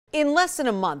In less than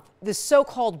a month, the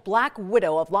so-called Black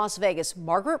Widow of Las Vegas,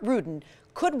 Margaret Rudin,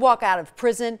 could walk out of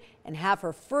prison and have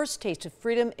her first taste of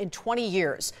freedom in 20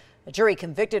 years. A jury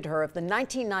convicted her of the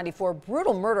 1994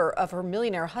 brutal murder of her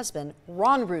millionaire husband,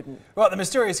 Ron Rudin. Well, the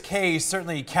mysterious case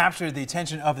certainly captured the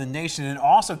attention of the nation and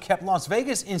also kept Las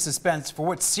Vegas in suspense for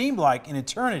what seemed like an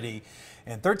eternity.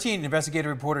 And 13 investigative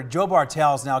reporter Joe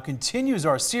Bartels now continues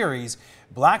our series,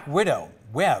 Black Widow,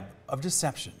 Web of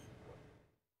Deception.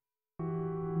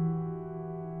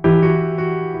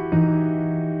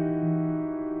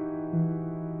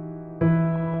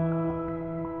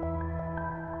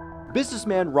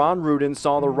 Businessman Ron Rudin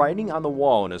saw the writing on the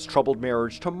wall in his troubled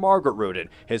marriage to Margaret Rudin,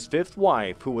 his fifth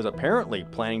wife, who was apparently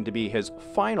planning to be his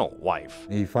final wife.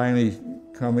 He finally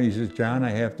come and he says, "John,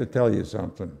 I have to tell you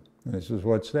something." And I says,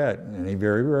 "What's that?" And he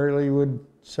very rarely would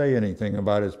say anything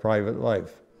about his private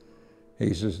life.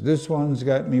 He says, "This one's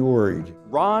got me worried."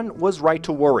 Ron was right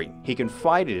to worry. He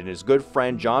confided in his good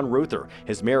friend John Ruther.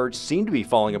 His marriage seemed to be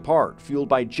falling apart, fueled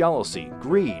by jealousy,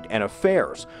 greed, and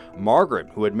affairs. Margaret,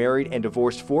 who had married and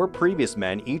divorced 4 previous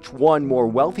men, each one more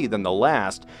wealthy than the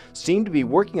last, seemed to be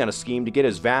working on a scheme to get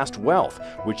his vast wealth,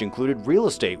 which included real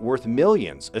estate worth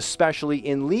millions, especially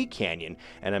in Lee Canyon,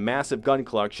 and a massive gun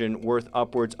collection worth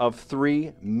upwards of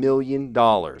 $3 million.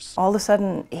 All of a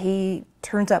sudden, he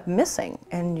turns up missing,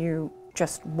 and you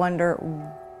just wonder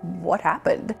what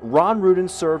happened. Ron Rudin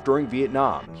served during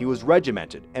Vietnam. He was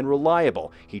regimented and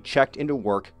reliable. He checked into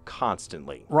work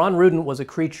constantly. Ron Rudin was a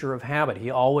creature of habit. He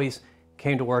always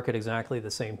came to work at exactly the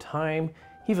same time.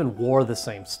 He even wore the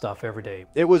same stuff every day.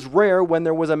 It was rare when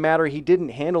there was a matter he didn't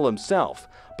handle himself.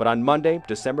 But on Monday,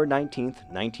 December 19th,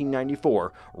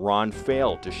 1994, Ron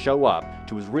failed to show up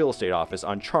to his real estate office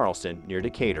on Charleston near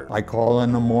Decatur. I call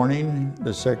in the morning,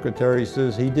 the secretary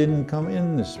says, "He didn't come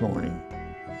in this morning."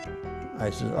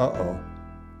 I says, "Uh-oh."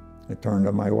 I turned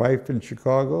to my wife in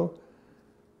Chicago.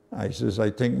 I says, "I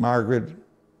think Margaret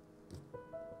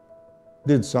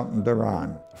did something to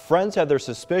Ron." Friends had their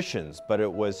suspicions, but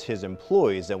it was his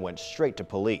employees that went straight to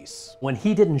police. When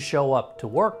he didn't show up to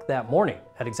work that morning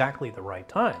at exactly the right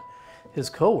time, his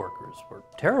coworkers were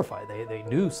terrified. They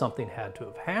knew something had to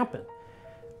have happened.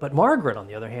 But Margaret, on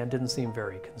the other hand, didn't seem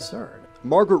very concerned.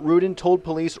 Margaret Rudin told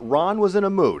police Ron was in a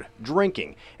mood,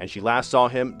 drinking, and she last saw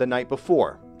him the night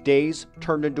before. Days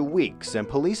turned into weeks, and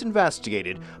police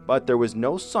investigated, but there was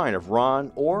no sign of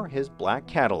Ron or his black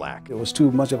Cadillac. It was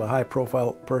too much of a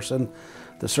high-profile person.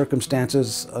 The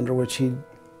circumstances under which he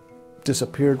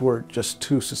disappeared were just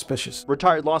too suspicious.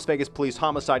 Retired Las Vegas Police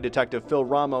Homicide Detective Phil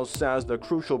Ramos says the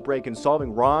crucial break in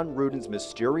solving Ron Rudin's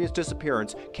mysterious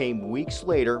disappearance came weeks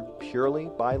later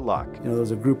purely by luck. You know, there was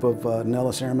a group of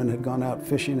Nellis airmen had gone out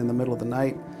fishing in the middle of the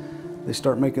night. They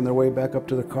start making their way back up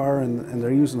to the car, and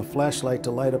they're using a flashlight to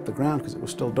light up the ground because it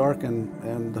was still dark,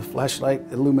 and the flashlight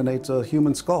illuminates a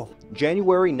human skull.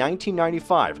 January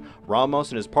 1995,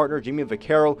 Ramos and his partner Jimmy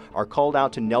Vaquero are called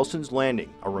out to Nelson's Landing,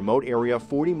 a remote area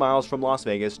 40 miles from Las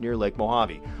Vegas near Lake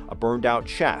Mojave. A burned out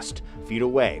chest, feet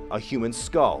away, a human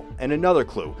skull, and another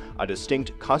clue, a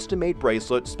distinct custom-made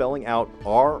bracelet spelling out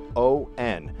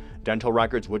R-O-N. Dental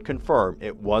records would confirm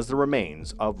it was the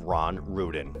remains of Ron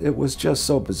Rudin. It was just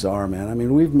so bizarre, man. I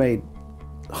mean, we've made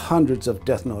hundreds of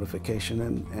death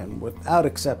notifications, and without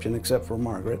exception, except for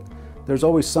Margaret, there's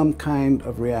always some kind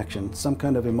of reaction, some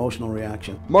kind of emotional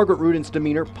reaction. Margaret Rudin's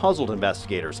demeanor puzzled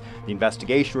investigators. The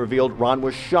investigation revealed Ron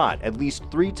was shot at least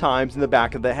 3 times in the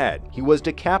back of the head. He was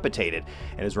decapitated,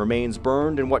 and his remains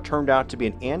burned in what turned out to be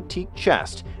an antique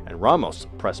chest, and Ramos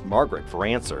pressed Margaret for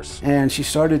answers. And she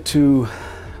started to,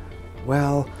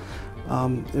 well,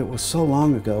 it was so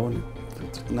long ago, and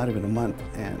it's not even a month,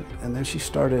 and then she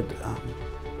started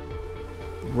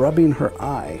rubbing her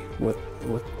eye with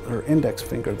her index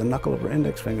finger, the knuckle of her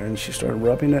index finger, and she started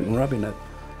rubbing it and rubbing it.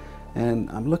 And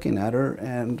I'm looking at her,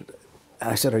 and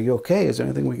I said, "Are you okay? Is there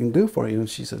anything we can do for you?" And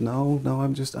she said, No,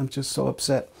 I'm just so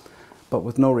upset," but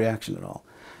with no reaction at all.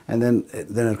 And then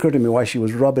it occurred to me why she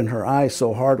was rubbing her eyes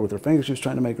so hard with her fingers. She was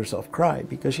trying to make herself cry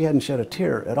because she hadn't shed a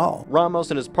tear at all. Ramos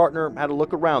and his partner had to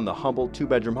look around the humble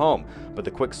 2-bedroom home, but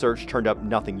the quick search turned up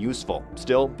nothing useful.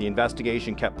 Still, the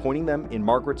investigation kept pointing them in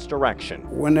Margaret's direction.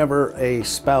 Whenever a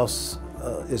spouse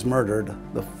is murdered,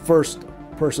 the first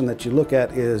person that you look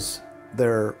at is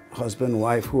their husband,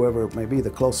 wife, whoever it may be, the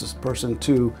closest person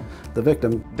to the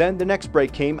victim. Then the next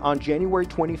break came on January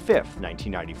 25th,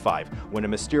 1995, when a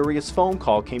mysterious phone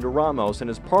call came to Ramos and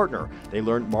his partner. They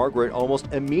learned Margaret almost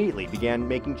immediately began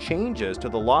making changes to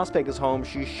the Las Vegas home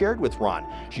she shared with Ron.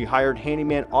 She hired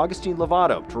handyman Augustine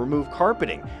Lovato to remove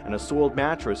carpeting and a soiled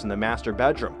mattress in the master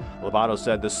bedroom. Lovato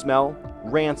said the smell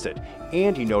rancid,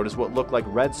 and he noticed what looked like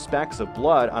red specks of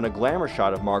blood on a glamour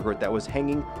shot of Margaret that was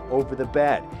hanging over the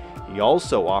bed. He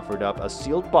also offered up a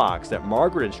sealed box that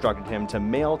Margaret instructed him to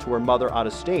mail to her mother out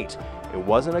of state. It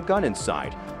wasn't a gun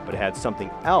inside, but it had something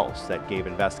else that gave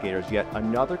investigators yet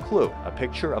another clue, a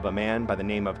picture of a man by the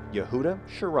name of Yehuda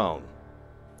Sharon.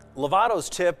 Lovato's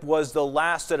tip was the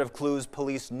last set of clues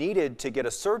police needed to get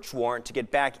a search warrant to get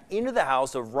back into the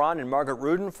house of Ron and Margaret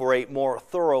Rudin for a more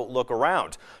thorough look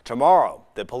around. Tomorrow,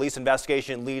 the police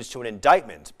investigation leads to an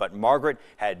indictment, but Margaret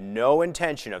had no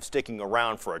intention of sticking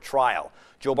around for a trial.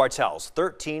 Joe Bartels,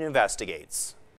 13 Investigates.